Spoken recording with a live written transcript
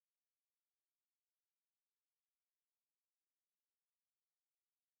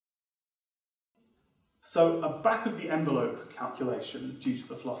So a back-of-the-envelope calculation due to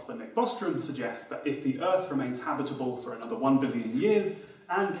the philosopher Nick Bostrom suggests that if the Earth remains habitable for another 1 billion years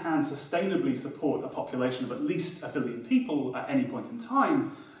and can sustainably support a population of at least 1 billion people at any point in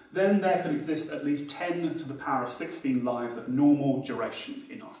time, then there could exist at least 10 to the power of 16 lives of normal duration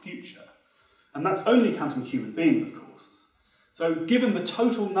in our future. And that's only counting human beings, of course. So given the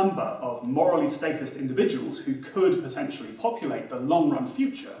total number of morally statist individuals who could potentially populate the long-run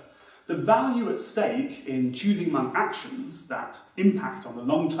future, the value at stake in choosing among actions that impact on the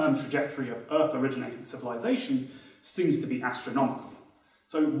long-term trajectory of Earth-originating civilization seems to be astronomical.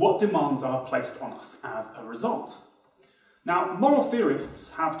 So what demands are placed on us as a result? Now, moral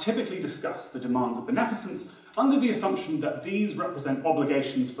theorists have typically discussed the demands of beneficence under the assumption that these represent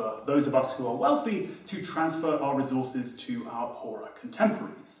obligations for those of us who are wealthy to transfer our resources to our poorer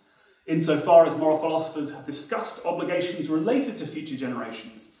contemporaries. Insofar as moral philosophers have discussed obligations related to future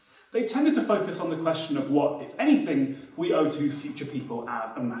generations, they tended to focus on the question of what, if anything, we owe to future people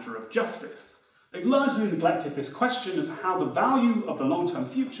as a matter of justice. They've largely neglected this question of how the value of the long-term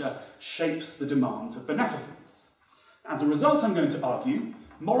future shapes the demands of beneficence. As a result, I'm going to argue,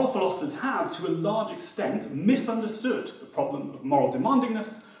 moral philosophers have, to a large extent, misunderstood the problem of moral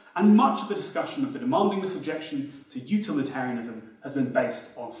demandingness, and much of the discussion of the demandingness objection to utilitarianism has been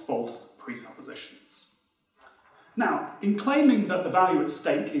based on false presuppositions. Now, in claiming that the value at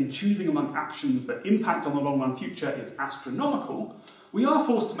stake in choosing among actions that impact on the long-run future is astronomical, we are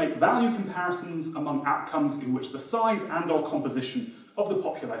forced to make value comparisons among outcomes in which the size and/or composition of the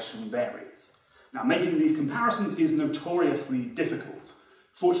population varies. Now, making these comparisons is notoriously difficult.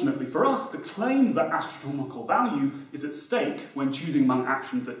 Fortunately for us, the claim that astronomical value is at stake when choosing among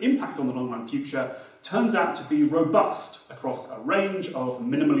actions that impact on the long-run future turns out to be robust across a range of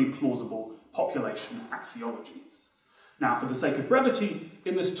minimally plausible population axiologies. Now, for the sake of brevity,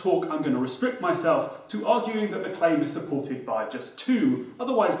 in this talk I'm going to restrict myself to arguing that the claim is supported by just two,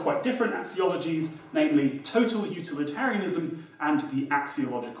 otherwise quite different axiologies, namely total utilitarianism and the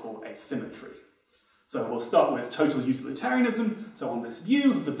axiological asymmetry. So we'll start with total utilitarianism. So on this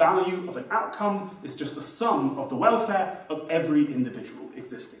view, the value of an outcome is just the sum of the welfare of every individual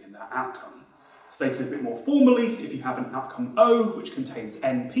existing in that outcome. Stated a bit more formally, if you have an outcome O, which contains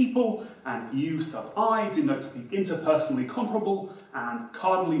n people, and U sub I denotes the interpersonally comparable and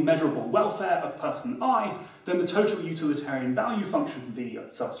cardinally measurable welfare of person I, then the total utilitarian value function V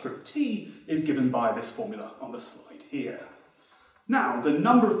subscript T is given by this formula on the slide here. Now, the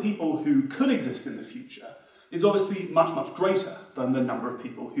number of people who could exist in the future is obviously much, much greater than the number of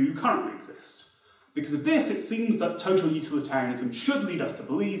people who currently exist. Because of this, it seems that total utilitarianism should lead us to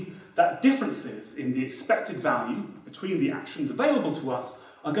believe that differences in the expected value between the actions available to us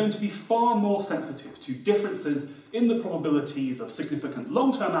are going to be far more sensitive to differences in the probabilities of significant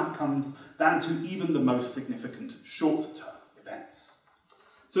long-term outcomes than to even the most significant short-term events.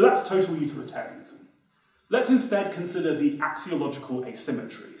 So that's total utilitarianism. Let's instead consider the axiological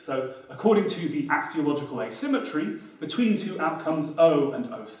asymmetry. So according to the axiological asymmetry, between two outcomes O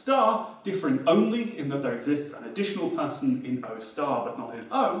and O star, differing only in that there exists an additional person in O star but not in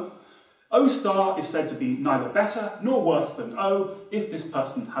O, O star is said to be neither better nor worse than O if this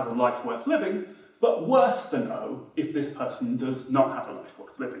person has a life worth living, but worse than O if this person does not have a life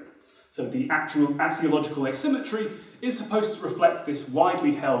worth living. So the actual axiological asymmetry is supposed to reflect this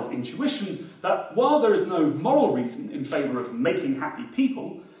widely held intuition that while there is no moral reason in favour of making happy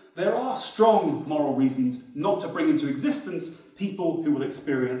people, there are strong moral reasons not to bring into existence people who will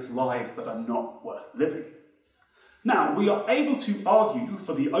experience lives that are not worth living. Now, we are able to argue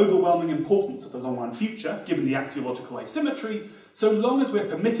for the overwhelming importance of the long-run future, given the axiological asymmetry, so long as we're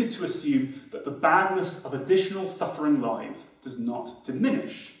permitted to assume that the badness of additional suffering lives does not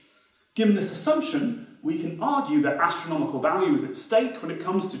diminish. Given this assumption, we can argue that astronomical value is at stake when it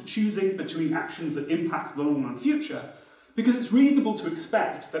comes to choosing between actions that impact the long-run future, because it's reasonable to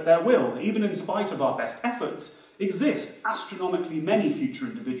expect that there will, even in spite of our best efforts, exist astronomically many future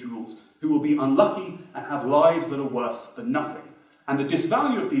individuals who will be unlucky and have lives that are worse than nothing. And the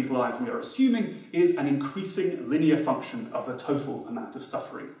disvalue of these lives, we are assuming, is an increasing linear function of the total amount of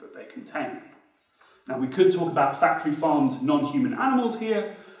suffering that they contain. Now, we could talk about factory-farmed non-human animals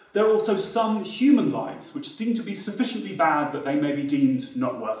here. There are also some human lives which seem to be sufficiently bad that they may be deemed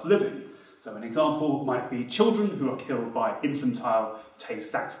not worth living. So an example might be children who are killed by infantile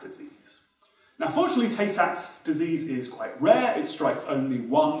Tay-Sachs disease. Now, fortunately, Tay-Sachs disease is quite rare. It strikes only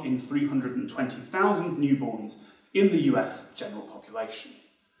 1 in 320,000 newborns in the US general population.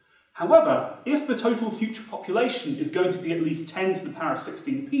 However, if the total future population is going to be at least 10 to the power of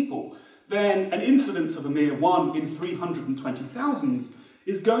 16 people, then an incidence of a mere 1 in 320,000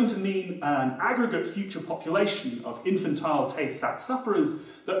 is going to mean an aggregate future population of infantile Tay-Sachs sufferers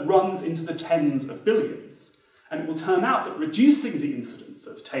that runs into the tens of billions. And it will turn out that reducing the incidence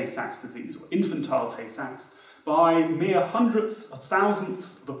of Tay-Sachs disease, or infantile Tay-Sachs, by mere hundredths of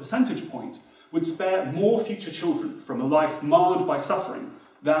thousandths of a percentage point would spare more future children from a life marred by suffering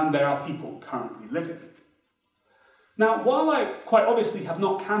than there are people currently living. Now, while I quite obviously have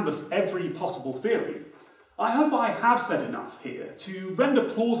not canvassed every possible theory, I hope I have said enough here to render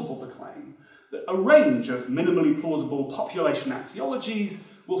plausible the claim that a range of minimally plausible population axiologies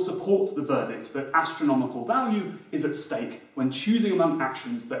will support the verdict that astronomical value is at stake when choosing among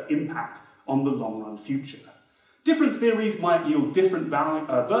actions that impact on the long-run future. Different theories might yield different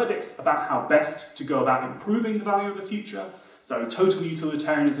verdicts about how best to go about improving the value of the future. So total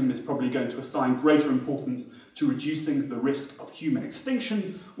utilitarianism is probably going to assign greater importance to reducing the risk of human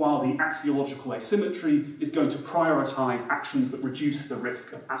extinction, while the axiological asymmetry is going to prioritise actions that reduce the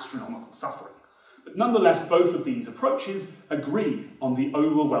risk of astronomical suffering. But nonetheless, both of these approaches agree on the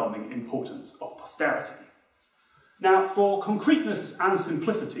overwhelming importance of posterity. Now, for concreteness and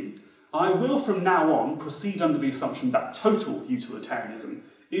simplicity, I will from now on proceed under the assumption that total utilitarianism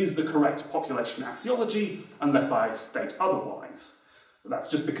is the correct population axiology, unless I state otherwise. But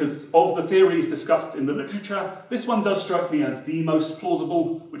that's just because of the theories discussed in the literature, this one does strike me as the most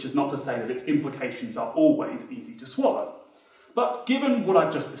plausible, which is not to say that its implications are always easy to swallow. But given what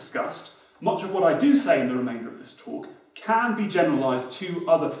I've just discussed, much of what I do say in the remainder of this talk can be generalised to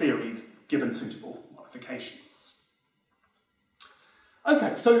other theories given suitable modifications.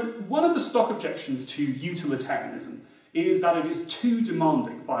 Okay, so one of the stock objections to utilitarianism is that it is too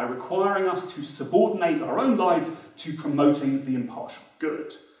demanding by requiring us to subordinate our own lives to promoting the impartial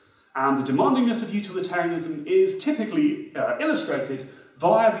good. And the demandingness of utilitarianism is typically illustrated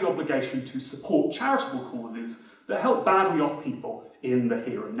via the obligation to support charitable causes that help badly off people in the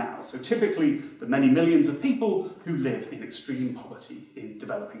here and now. So typically the many millions of people who live in extreme poverty in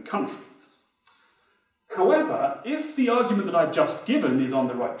developing countries. However, if the argument that I've just given is on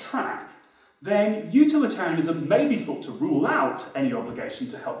the right track, then utilitarianism may be thought to rule out any obligation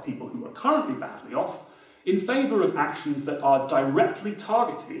to help people who are currently badly off in favour of actions that are directly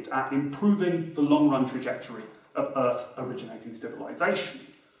targeted at improving the long-run trajectory of Earth-originating civilization.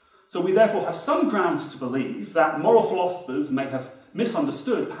 So we therefore have some grounds to believe that moral philosophers may have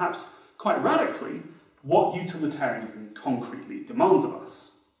misunderstood, perhaps quite radically, what utilitarianism concretely demands of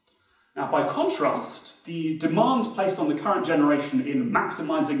us. Now, by contrast, the demands placed on the current generation in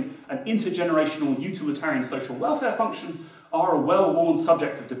maximising an intergenerational utilitarian social welfare function are a well-worn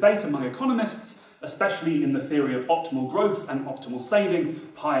subject of debate among economists, especially in the theory of optimal growth and optimal saving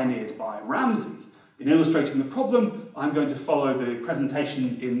pioneered by Ramsey. In illustrating the problem, I'm going to follow the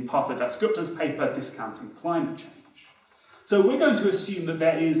presentation in Partha Dasgupta's paper, Discounting Climate Change. So we're going to assume that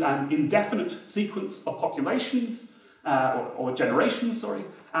there is an indefinite sequence of populations, or generations,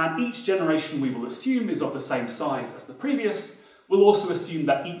 and each generation we will assume is of the same size as the previous. We'll also assume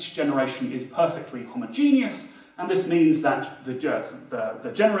that each generation is perfectly homogeneous, and this means that the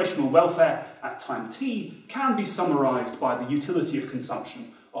generational welfare at time t can be summarised by the utility of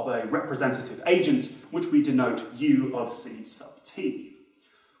consumption of a representative agent, which we denote U of C sub t.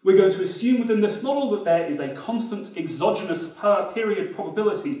 We're going to assume within this model that there is a constant exogenous per period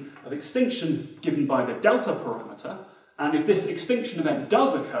probability of extinction given by the delta parameter, and if this extinction event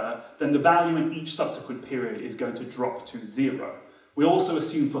does occur, then the value in each subsequent period is going to drop to 0. We also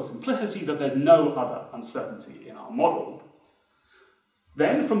assume for simplicity that there's no other uncertainty in our model.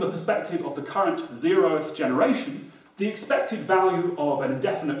 Then, from the perspective of the current 0th generation, the expected value of an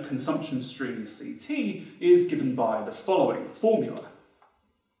indefinite consumption stream Ct is given by the following formula.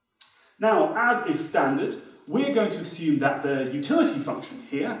 Now, as is standard, we're going to assume that the utility function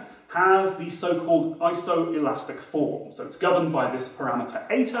here has the so-called isoelastic form. So it's governed by this parameter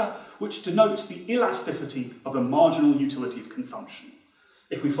eta, which denotes the elasticity of the marginal utility of consumption.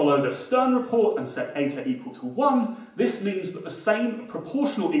 If we follow the Stern report and set eta equal to 1, this means that the same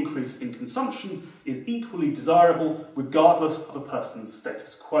proportional increase in consumption is equally desirable regardless of a person's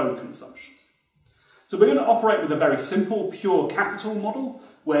status quo consumption. So we're going to operate with a very simple, pure capital model,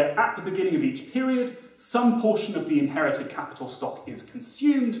 where at the beginning of each period, some portion of the inherited capital stock is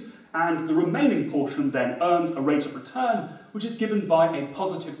consumed, and the remaining portion then earns a rate of return, which is given by a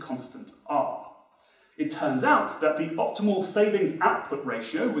positive constant R. It turns out that the optimal savings output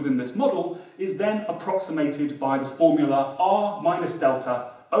ratio within this model is then approximated by the formula R minus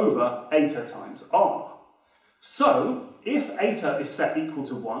delta over eta times R. So, if eta is set equal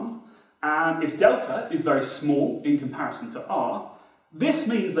to 1, and if delta is very small in comparison to R, This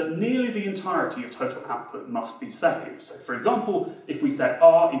means that nearly the entirety of total output must be saved. So for example, if we set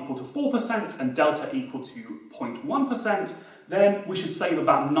R equal to 4% and delta equal to 0.1%, then we should save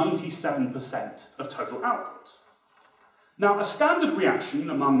about 97% of total output. Now, a standard reaction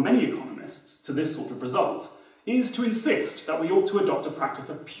among many economists to this sort of result is to insist that we ought to adopt a practice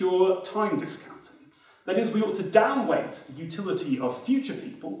of pure time discounting. That is, we ought to downweight the utility of future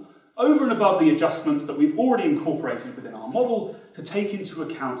people over and above the adjustment that we've already incorporated within our model to take into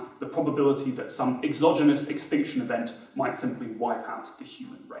account the probability that some exogenous extinction event might simply wipe out the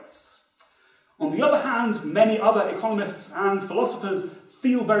human race. On the other hand, many other economists and philosophers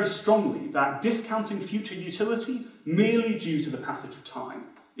feel very strongly that discounting future utility merely due to the passage of time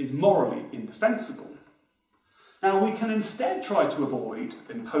is morally indefensible. Now, we can instead try to avoid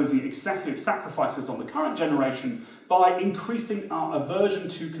imposing excessive sacrifices on the current generation by increasing our aversion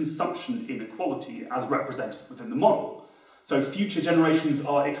to consumption inequality as represented within the model. So future generations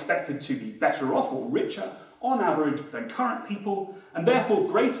are expected to be better off or richer on average than current people, and therefore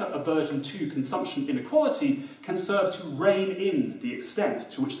greater aversion to consumption inequality can serve to rein in the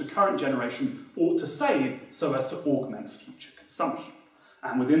extent to which the current generation ought to save so as to augment future consumption.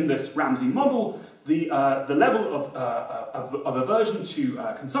 And within this Ramsey model, the level of aversion to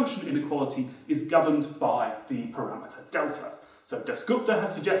consumption inequality is governed by the parameter delta. So Dasgupta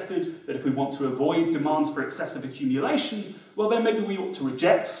has suggested that if we want to avoid demands for excessive accumulation, well then maybe we ought to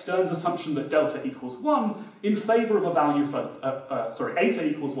reject Stern's assumption that delta equals 1 in favour of a value for, eta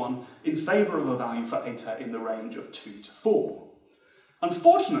equals 1 in favour of a value for eta in the range of 2 to 4.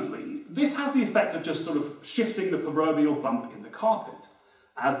 Unfortunately, this has the effect of just sort of shifting the proverbial bump in the carpet.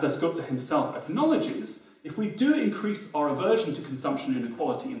 As Dasgupta himself acknowledges, if we do increase our aversion to consumption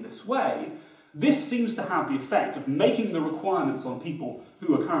inequality in this way, this seems to have the effect of making the requirements on people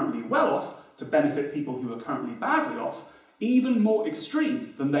who are currently well off to benefit people who are currently badly off even more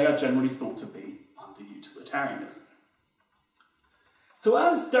extreme than they are generally thought to be under utilitarianism. So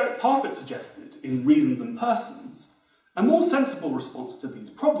as Derek Parfit suggested in Reasons and Persons, a more sensible response to these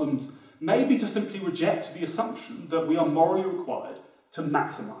problems may be to simply reject the assumption that we are morally required to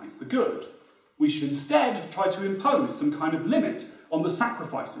maximise the good. We should instead try to impose some kind of limit on the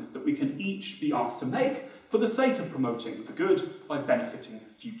sacrifices that we can each be asked to make for the sake of promoting the good by benefiting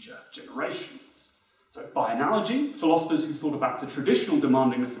future generations. So by analogy, philosophers who thought about the traditional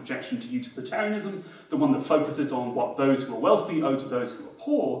demandingness objection to utilitarianism, the one that focuses on what those who are wealthy owe to those who are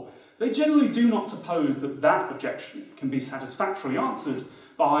poor, they generally do not suppose that that objection can be satisfactorily answered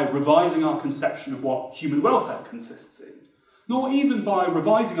by revising our conception of what human welfare consists in, nor even by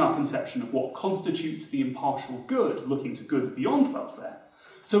revising our conception of what constitutes the impartial good looking to goods beyond welfare,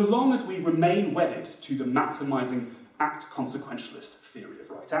 so long as we remain wedded to the maximising act consequentialist theory of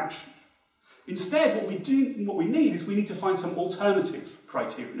right action. Instead, what we need is we need to find some alternative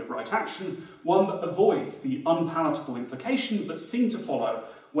criterion of right action, one that avoids the unpalatable implications that seem to follow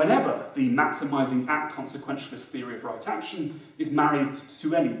whenever the maximising act consequentialist theory of right action is married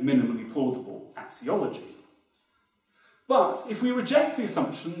to any minimally plausible axiology. But if we reject the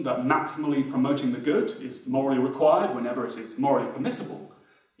assumption that maximally promoting the good is morally required whenever it is morally permissible,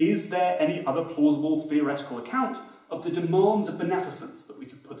 is there any other plausible theoretical account of the demands of beneficence that we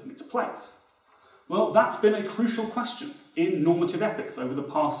could put in its place? Well, that's been a crucial question in normative ethics over the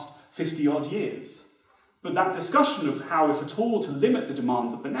past 50-odd years. But that discussion of how, if at all, to limit the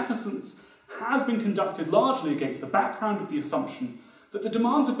demands of beneficence has been conducted largely against the background of the assumption that the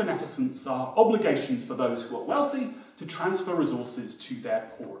demands of beneficence are obligations for those who are wealthy to transfer resources to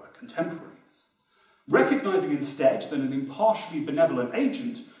their poorer contemporaries. Recognising instead that an impartially benevolent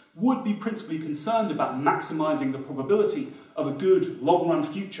agent would be principally concerned about maximising the probability of a good long-run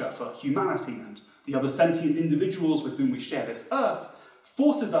future for humanity and the other sentient individuals with whom we share this earth,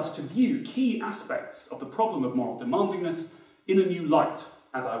 forces us to view key aspects of the problem of moral demandingness in a new light,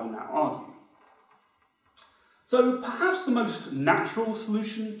 as I will now argue. So perhaps the most natural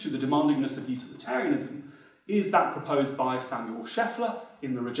solution to the demandingness of utilitarianism is that proposed by Samuel Scheffler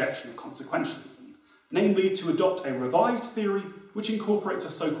in The Rejection of Consequentialism, namely to adopt a revised theory which incorporates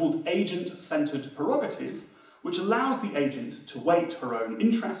a so-called agent-centred prerogative, which allows the agent to weight her own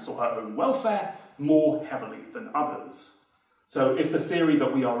interests or her own welfare more heavily than others. So if the theory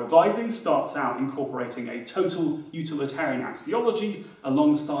that we are revising starts out incorporating a total utilitarian axiology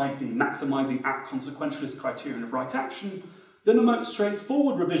alongside the maximising act consequentialist criterion of right action, then the most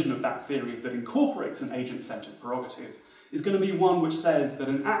straightforward revision of that theory that incorporates an agent-centred prerogative is going to be one which says that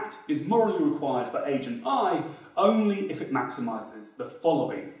an act is morally required for agent I only if it maximises the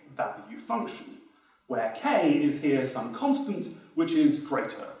following value function, where k is here some constant which is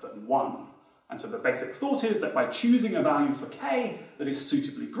greater than 1. And so the basic thought is that by choosing a value for k that is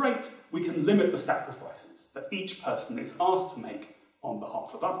suitably great, we can limit the sacrifices that each person is asked to make on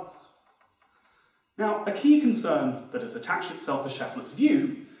behalf of others. Now, a key concern that has attached itself to Scheffler's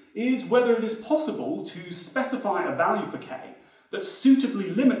view is whether it is possible to specify a value for k that suitably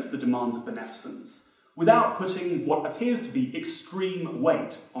limits the demands of beneficence without putting what appears to be extreme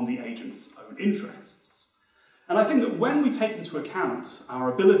weight on the agent's own interests. And I think that when we take into account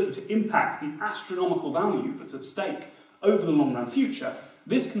our ability to impact the astronomical value that's at stake over the long-run future,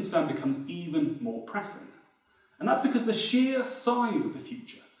 this concern becomes even more pressing. And that's because the sheer size of the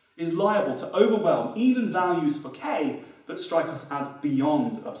future is liable to overwhelm even values for k that strike us as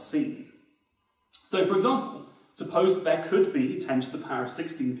beyond obscene. So, for example, suppose that there could be 10 to the power of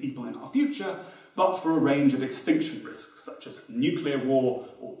 16 people in our future, but for a range of extinction risks, such as nuclear war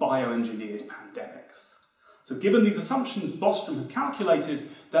or bioengineered pandemics. So given these assumptions, Bostrom has calculated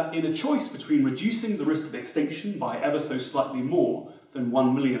that in a choice between reducing the risk of extinction by ever so slightly more than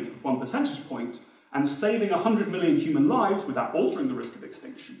 1/1,000,000th of 1 percentage point and saving 100 million human lives without altering the risk of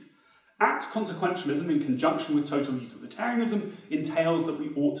extinction, act consequentialism in conjunction with total utilitarianism entails that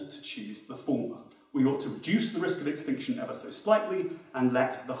we ought to choose the former. We ought to reduce the risk of extinction ever so slightly and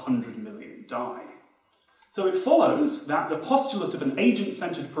let the 100 million die. So it follows that the postulate of an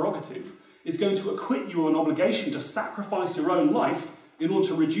agent-centred prerogative is going to acquit you of an obligation to sacrifice your own life in order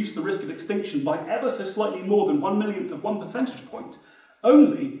to reduce the risk of extinction by ever so slightly more than 1/1,000,000th of 1 percentage point,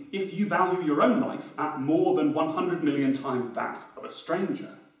 only if you value your own life at more than 100 million times that of a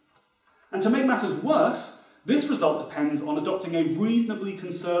stranger. And to make matters worse, this result depends on adopting a reasonably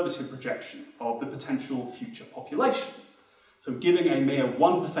conservative projection of the potential future population. So giving a mere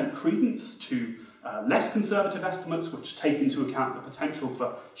 1% credence to less conservative estimates, which take into account the potential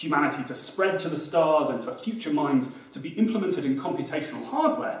for humanity to spread to the stars and for future minds to be implemented in computational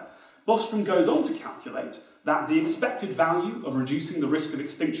hardware, Bostrom goes on to calculate that the expected value of reducing the risk of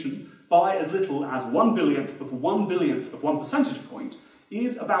extinction by as little as 1/1,000,000th of 1/1,000,000th of 1 percentage point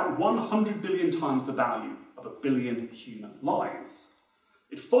is about 100 billion times the value of 1 billion human lives.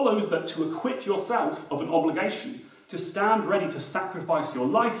 It follows that to acquit yourself of an obligation to stand ready to sacrifice your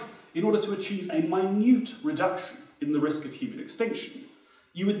life in order to achieve a minute reduction in the risk of human extinction,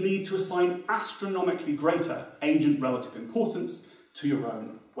 you would need to assign astronomically greater agent relative importance to your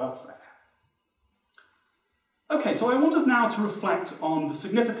own welfare. Okay, so I want us now to reflect on the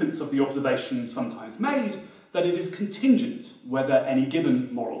significance of the observation sometimes made that it is contingent whether any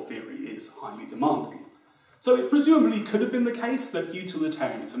given moral theory is highly demanding. So it presumably could have been the case that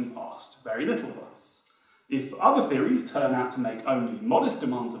utilitarianism asked very little of us. If other theories turn out to make only modest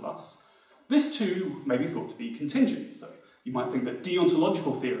demands of us, this too may be thought to be contingent. So you might think that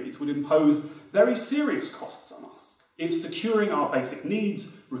deontological theories would impose very serious costs on us if securing our basic needs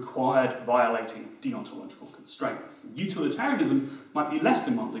required violating deontological constraints. Utilitarianism might be less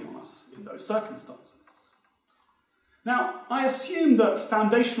demanding on us in those circumstances. Now, I assume that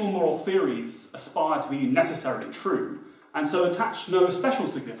foundational moral theories aspire to be necessarily true, and so attach no special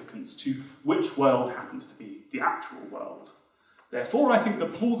significance to which world happens to be the actual world. Therefore, I think the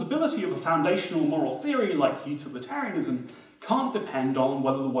plausibility of a foundational moral theory like utilitarianism can't depend on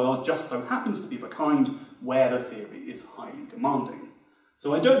whether the world just so happens to be the kind where the theory is highly demanding.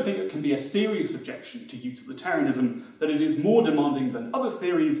 So I don't think it can be a serious objection to utilitarianism that it is more demanding than other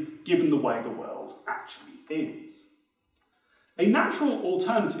theories given the way the world actually is. A natural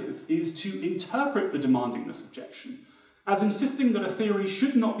alternative is to interpret the demandingness objection as insisting that a theory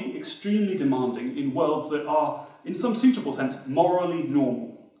should not be extremely demanding in worlds that are, in some suitable sense, morally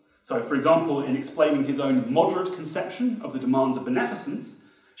normal. So, for example, in explaining his own moderate conception of the demands of beneficence,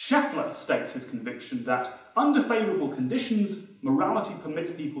 Scheffler states his conviction that under favourable conditions, morality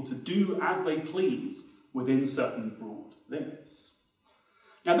permits people to do as they please within certain broad limits.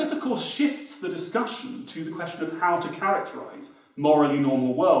 Now, this, of course, shifts the discussion to the question of how to characterise morally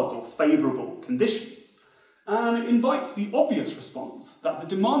normal worlds or favourable conditions, and it invites the obvious response that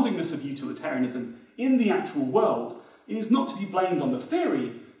the demandingness of utilitarianism in the actual world is not to be blamed on the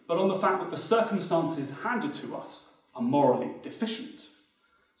theory, but on the fact that the circumstances handed to us are morally deficient.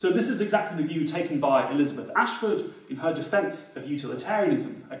 So this is exactly the view taken by Elizabeth Ashford in her defence of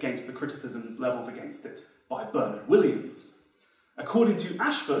utilitarianism against the criticisms levelled against it by Bernard Williams. According to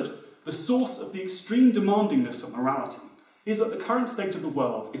Ashford, the source of the extreme demandingness of morality is that the current state of the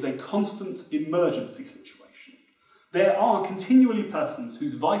world is a constant emergency situation. There are continually persons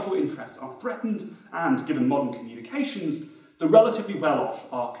whose vital interests are threatened, and given modern communications, the relatively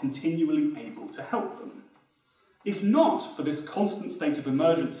well-off are continually able to help them. If not for this constant state of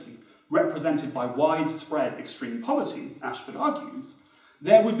emergency represented by widespread extreme poverty, Ashford argues,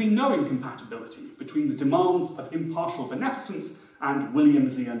 there would be no incompatibility between the demands of impartial beneficence and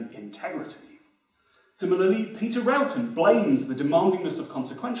Williamsian integrity. Similarly, Peter Railton blames the demandingness of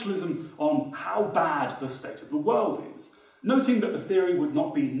consequentialism on how bad the state of the world is, noting that the theory would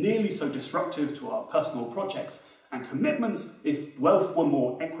not be nearly so disruptive to our personal projects and commitments if wealth were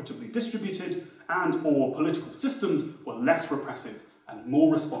more equitably distributed and/or political systems were less repressive and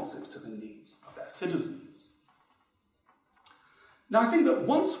more responsive to the needs of their citizens. Now, I think that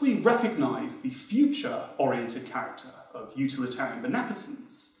once we recognise the future-oriented character of utilitarian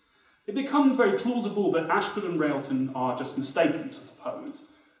beneficence, it becomes very plausible that Ashford and Railton are just mistaken to suppose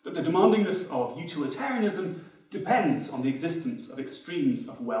that the demandingness of utilitarianism depends on the existence of extremes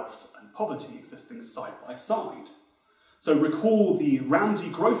of wealth and poverty existing side by side. So recall the Ramsey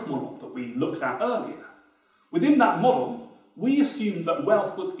growth model that we looked at earlier. Within that model, we assumed that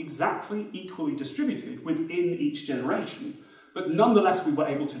wealth was exactly equally distributed within each generation, but nonetheless we were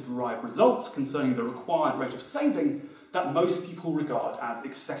able to derive results concerning the required rate of saving that most people regard as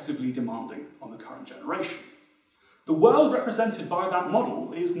excessively demanding on the current generation. The world represented by that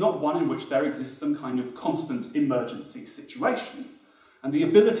model is not one in which there exists some kind of constant emergency situation, and the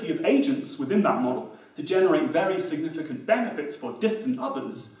ability of agents within that model to generate very significant benefits for distant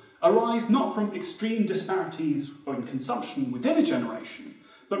others arise not from extreme disparities in consumption within a generation,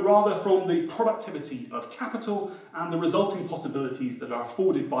 but rather from the productivity of capital and the resulting possibilities that are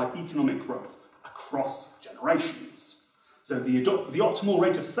afforded by economic growth across generations. So the optimal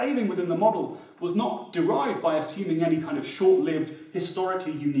rate of saving within the model was not derived by assuming any kind of short-lived,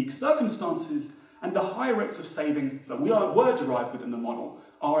 historically unique circumstances, and the higher rates of saving that were derived within the model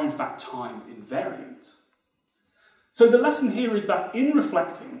are in fact time invariant. So the lesson here is that in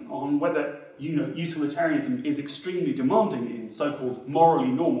reflecting on whether utilitarianism is extremely demanding in so-called morally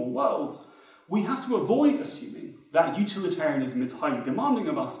normal worlds, we have to avoid assuming that utilitarianism is highly demanding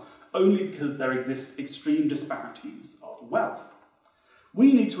of us only because there exist extreme disparities of wealth.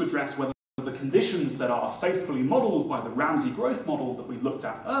 We need to address whether the conditions that are faithfully modelled by the Ramsey growth model that we looked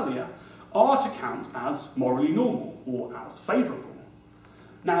at earlier are to count as morally normal or as favourable.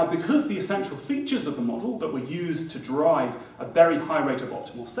 Now, because the essential features of the model that were used to derive a very high rate of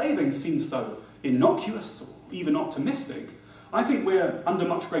optimal saving seem so innocuous or even optimistic, I think we're under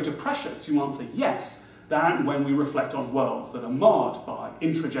much greater pressure to answer yes than when we reflect on worlds that are marred by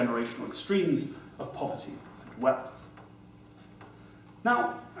intragenerational extremes of poverty and wealth.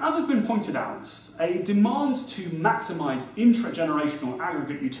 Now, as has been pointed out, a demand to maximise intragenerational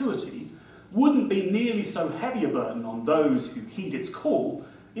aggregate utility wouldn't be nearly so heavy a burden on those who heed its call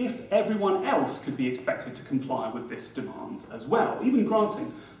if everyone else could be expected to comply with this demand as well, even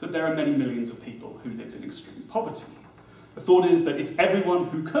granting that there are many millions of people who live in extreme poverty. The thought is that if everyone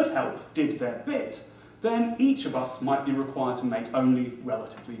who could help did their bit, then each of us might be required to make only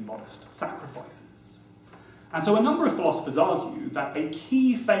relatively modest sacrifices. And so a number of philosophers argue that a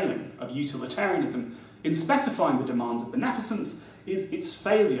key failing of utilitarianism in specifying the demands of beneficence is its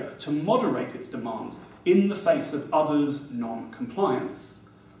failure to moderate its demands in the face of others' non-compliance.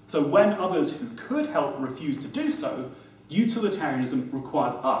 So when others who could help refuse to do so, utilitarianism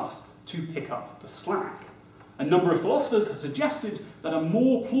requires us to pick up the slack. A number of philosophers have suggested that a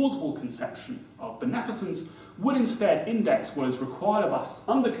more plausible conception of beneficence would instead index what is required of us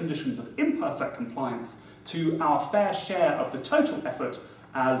under conditions of imperfect compliance to our fair share of the total effort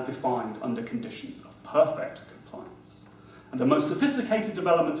as defined under conditions of perfect compliance. And the most sophisticated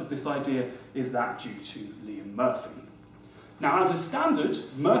development of this idea is that due to Liam Murphy. Now, as a standard,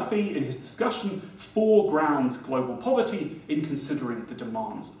 Murphy, in his discussion, foregrounds global poverty in considering the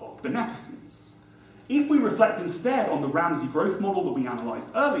demands of beneficence. If we reflect instead on the Ramsey growth model that we analysed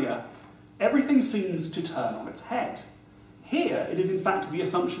earlier, everything seems to turn on its head. Here, it is in fact the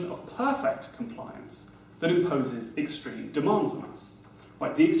assumption of perfect compliance that imposes extreme demands on us.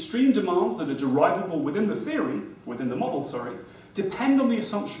 Right, the extreme demands that are derivable within the model, depend on the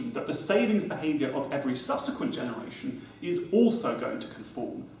assumption that the savings behaviour of every subsequent generation is also going to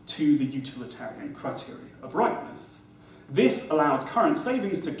conform to the utilitarian criteria of rightness. This allows current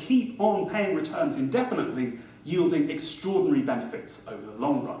savings to keep on paying returns indefinitely, yielding extraordinary benefits over the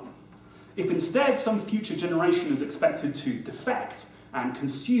long run. If instead some future generation is expected to defect and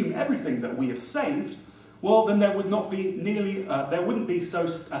consume everything that we have saved, well, then there wouldn't be so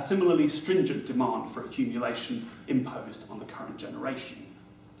similarly stringent demand for accumulation imposed on the current generation.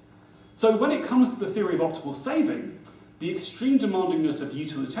 So when it comes to the theory of optimal saving, the extreme demandingness of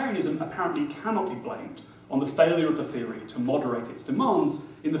utilitarianism apparently cannot be blamed on the failure of the theory to moderate its demands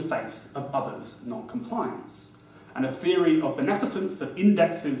in the face of others' non-compliance. And a theory of beneficence that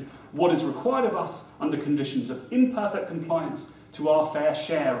indexes what is required of us under conditions of imperfect compliance to our fair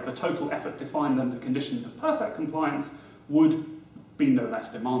share of the total effort defined under conditions of perfect compliance would be no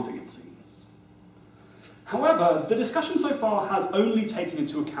less demanding, it seems. However, the discussion so far has only taken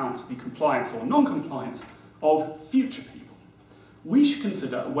into account the compliance or non-compliance of future people. We should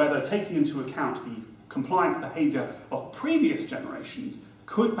consider whether taking into account the compliance behaviour of previous generations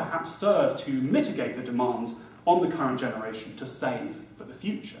could perhaps serve to mitigate the demands on the current generation to save for the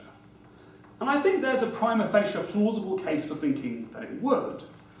future. And I think there's a prima facie plausible case for thinking that it would.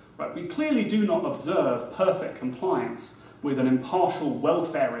 Right? We clearly do not observe perfect compliance with an impartial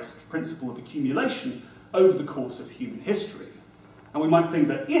welfarist principle of accumulation over the course of human history. And we might think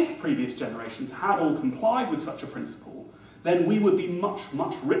that if previous generations had all complied with such a principle, then we would be much,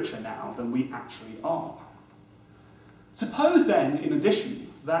 much richer now than we actually are. Suppose then, in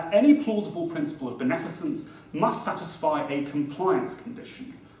addition, that any plausible principle of beneficence must satisfy a compliance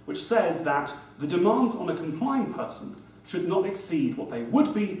condition, which says that the demands on a complying person should not exceed what they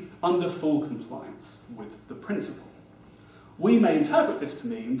would be under full compliance with the principle. We may interpret this to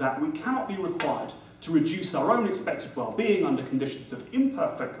mean that we cannot be required to reduce our own expected well-being under conditions of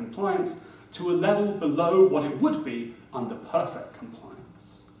imperfect compliance to a level below what it would be under perfect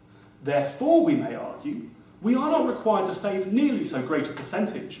compliance. Therefore, we may argue, we are not required to save nearly so great a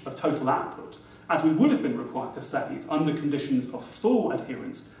percentage of total output as we would have been required to save under conditions of full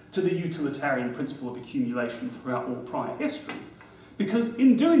adherence to the utilitarian principle of accumulation throughout all prior history, because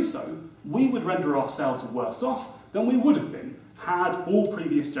in doing so, we would render ourselves worse off than we would have been had all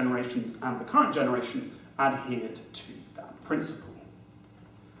previous generations and the current generation adhered to that principle.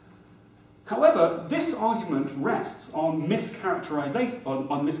 However, this argument rests on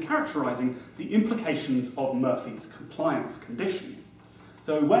mischaracterizing the implications of Murphy's compliance condition.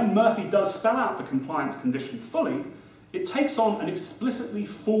 So when Murphy does spell out the compliance condition fully, it takes on an explicitly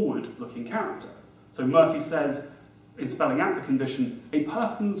forward-looking character. So Murphy says, in spelling out the condition, a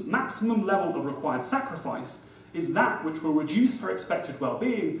person's maximum level of required sacrifice is that which will reduce her expected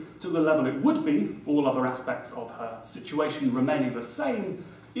well-being to the level it would be, all other aspects of her situation remaining the same,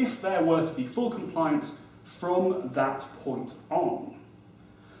 if there were to be full compliance from that point on.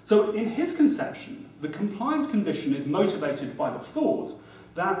 So in his conception, the compliance condition is motivated by the thought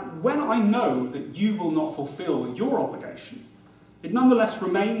that when I know that you will not fulfill your obligation, it nonetheless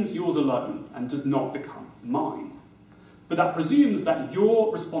remains yours alone and does not become mine. But that presumes that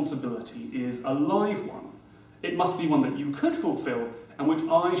your responsibility is a live one. It must be one that you could fulfill and which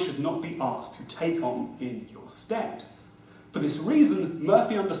I should not be asked to take on in your stead. For this reason,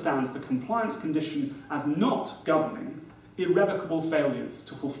 Murphy understands the compliance condition as not governing irrevocable failures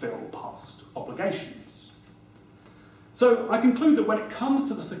to fulfill past obligations. So I conclude that when it comes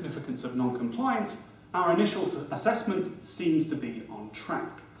to the significance of non-compliance, our initial assessment seems to be on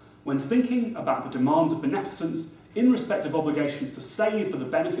track. When thinking about the demands of beneficence in respect of obligations to save for the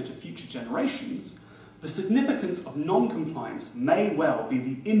benefit of future generations, the significance of non-compliance may well be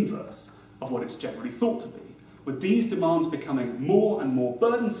the inverse of what it's generally thought to be, with these demands becoming more and more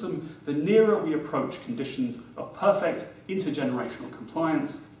burdensome the nearer we approach conditions of perfect intergenerational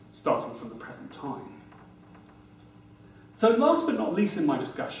compliance, starting from the present time. So last but not least in my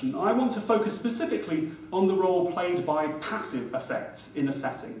discussion, I want to focus specifically on the role played by passive effects in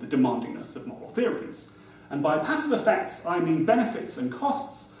assessing the demandingness of moral theories. And by passive effects, I mean benefits and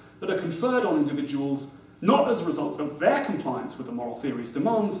costs that are conferred on individuals not as a result of their compliance with the moral theory's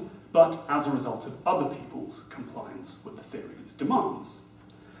demands, but as a result of other people's compliance with the theory's demands.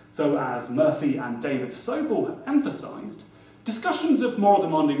 So as Murphy and David Sobel have emphasised, discussions of moral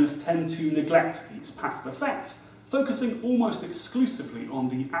demandingness tend to neglect these passive effects, focusing almost exclusively on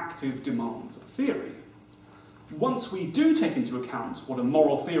the active demands of theory. Once we do take into account what a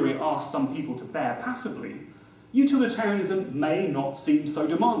moral theory asks some people to bear passively, utilitarianism may not seem so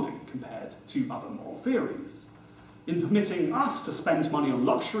demanding compared to other moral theories. In permitting us to spend money on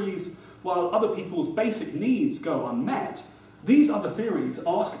luxuries while other people's basic needs go unmet, these other theories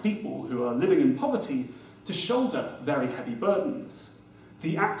ask people who are living in poverty to shoulder very heavy burdens.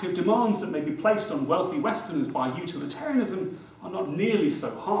 The active demands that may be placed on wealthy Westerners by utilitarianism are not nearly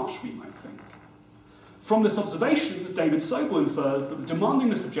so harsh, we might think. From this observation, David Sobel infers that the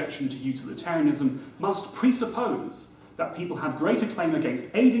demandingness objection to utilitarianism must presuppose that people have greater claim against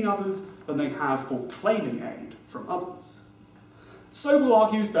aiding others than they have for claiming aid from others. Sobel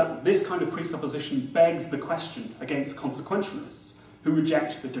argues that this kind of presupposition begs the question against consequentialists who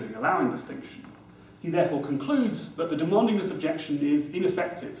reject the doing-allowing distinction. He therefore concludes that the demandingness objection is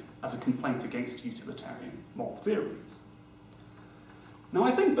ineffective as a complaint against utilitarian moral theories. Now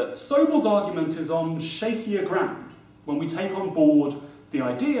I think that Sobel's argument is on shakier ground when we take on board the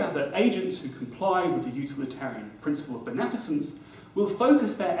idea that agents who comply with the utilitarian principle of beneficence will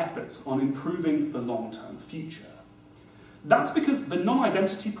focus their efforts on improving the long-term future. That's because the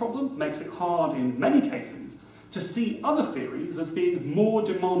non-identity problem makes it hard in many cases to see other theories as being more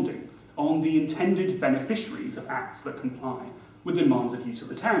demanding on the intended beneficiaries of acts that comply with the demands of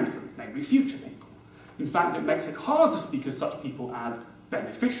utilitarianism, namely future people. In fact, it makes it hard to speak of such people as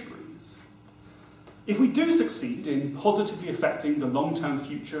beneficiaries. If we do succeed in positively affecting the long-term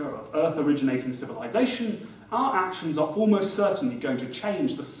future of Earth-originating civilization, our actions are almost certainly going to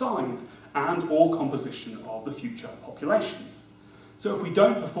change the size and/or composition of the future population. So if we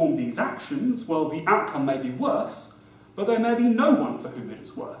don't perform these actions, well, the outcome may be worse, but there may be no one for whom it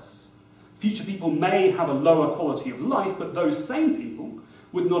is worse. Future people may have a lower quality of life, but those same people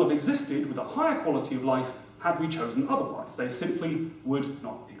would not have existed with a higher quality of life had we chosen otherwise. They simply would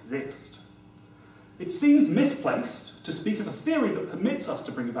not exist. It seems misplaced to speak of a theory that permits us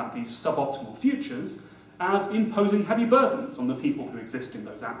to bring about these suboptimal futures as imposing heavy burdens on the people who exist in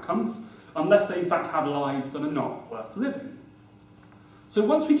those outcomes, unless they in fact have lives that are not worth living. So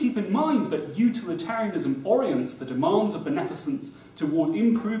once we keep in mind that utilitarianism orients the demands of beneficence toward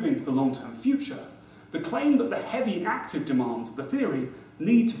improving the long-term future, the claim that the heavy active demands of the theory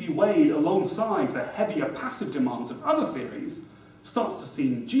need to be weighed alongside the heavier passive demands of other theories starts to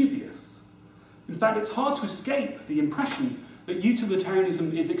seem dubious. In fact, it's hard to escape the impression that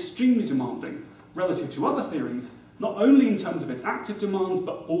utilitarianism is extremely demanding relative to other theories, not only in terms of its active demands,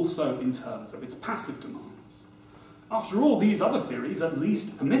 but also in terms of its passive demands. After all, these other theories at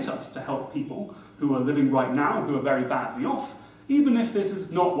least permit us to help people who are living right now who are very badly off, even if this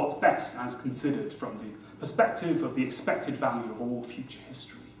is not what's best as considered from the perspective of the expected value of all future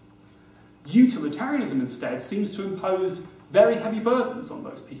history. Utilitarianism instead seems to impose very heavy burdens on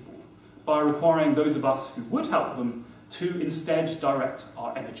those people by requiring those of us who would help them to instead direct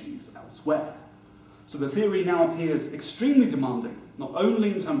our energies elsewhere. So the theory now appears extremely demanding, not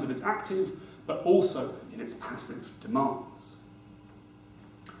only in terms of its active, but also in its passive demands.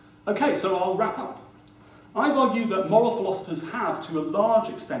 Okay, so I'll wrap up. I've argued that moral philosophers have, to a large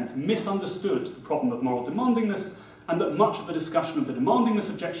extent, misunderstood the problem of moral demandingness, and that much of the discussion of the demandingness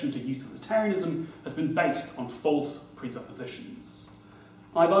objection to utilitarianism has been based on false presuppositions.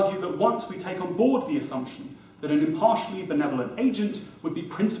 I've argued that once we take on board the assumption that an impartially benevolent agent would be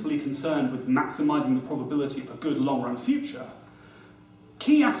principally concerned with maximising the probability of a good long-run future,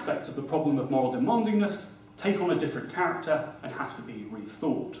 key aspects of the problem of moral demandingness take on a different character and have to be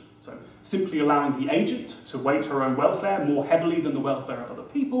rethought. So simply allowing the agent to weight her own welfare more heavily than the welfare of other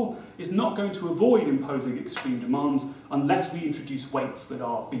people is not going to avoid imposing extreme demands unless we introduce weights that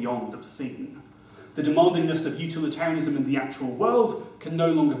are beyond obscene. The demandingness of utilitarianism in the actual world can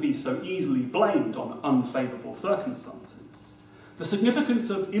no longer be so easily blamed on unfavourable circumstances. The significance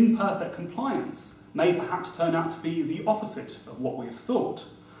of imperfect compliance may perhaps turn out to be the opposite of what we have thought,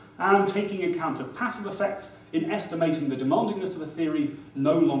 and taking account of passive effects in estimating the demandingness of a theory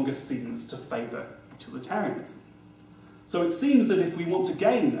no longer seems to favour utilitarianism. So it seems that if we want to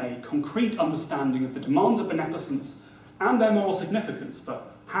gain a concrete understanding of the demands of beneficence and their moral significance for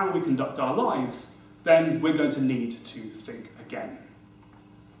how we conduct our lives, then we're going to need to think again.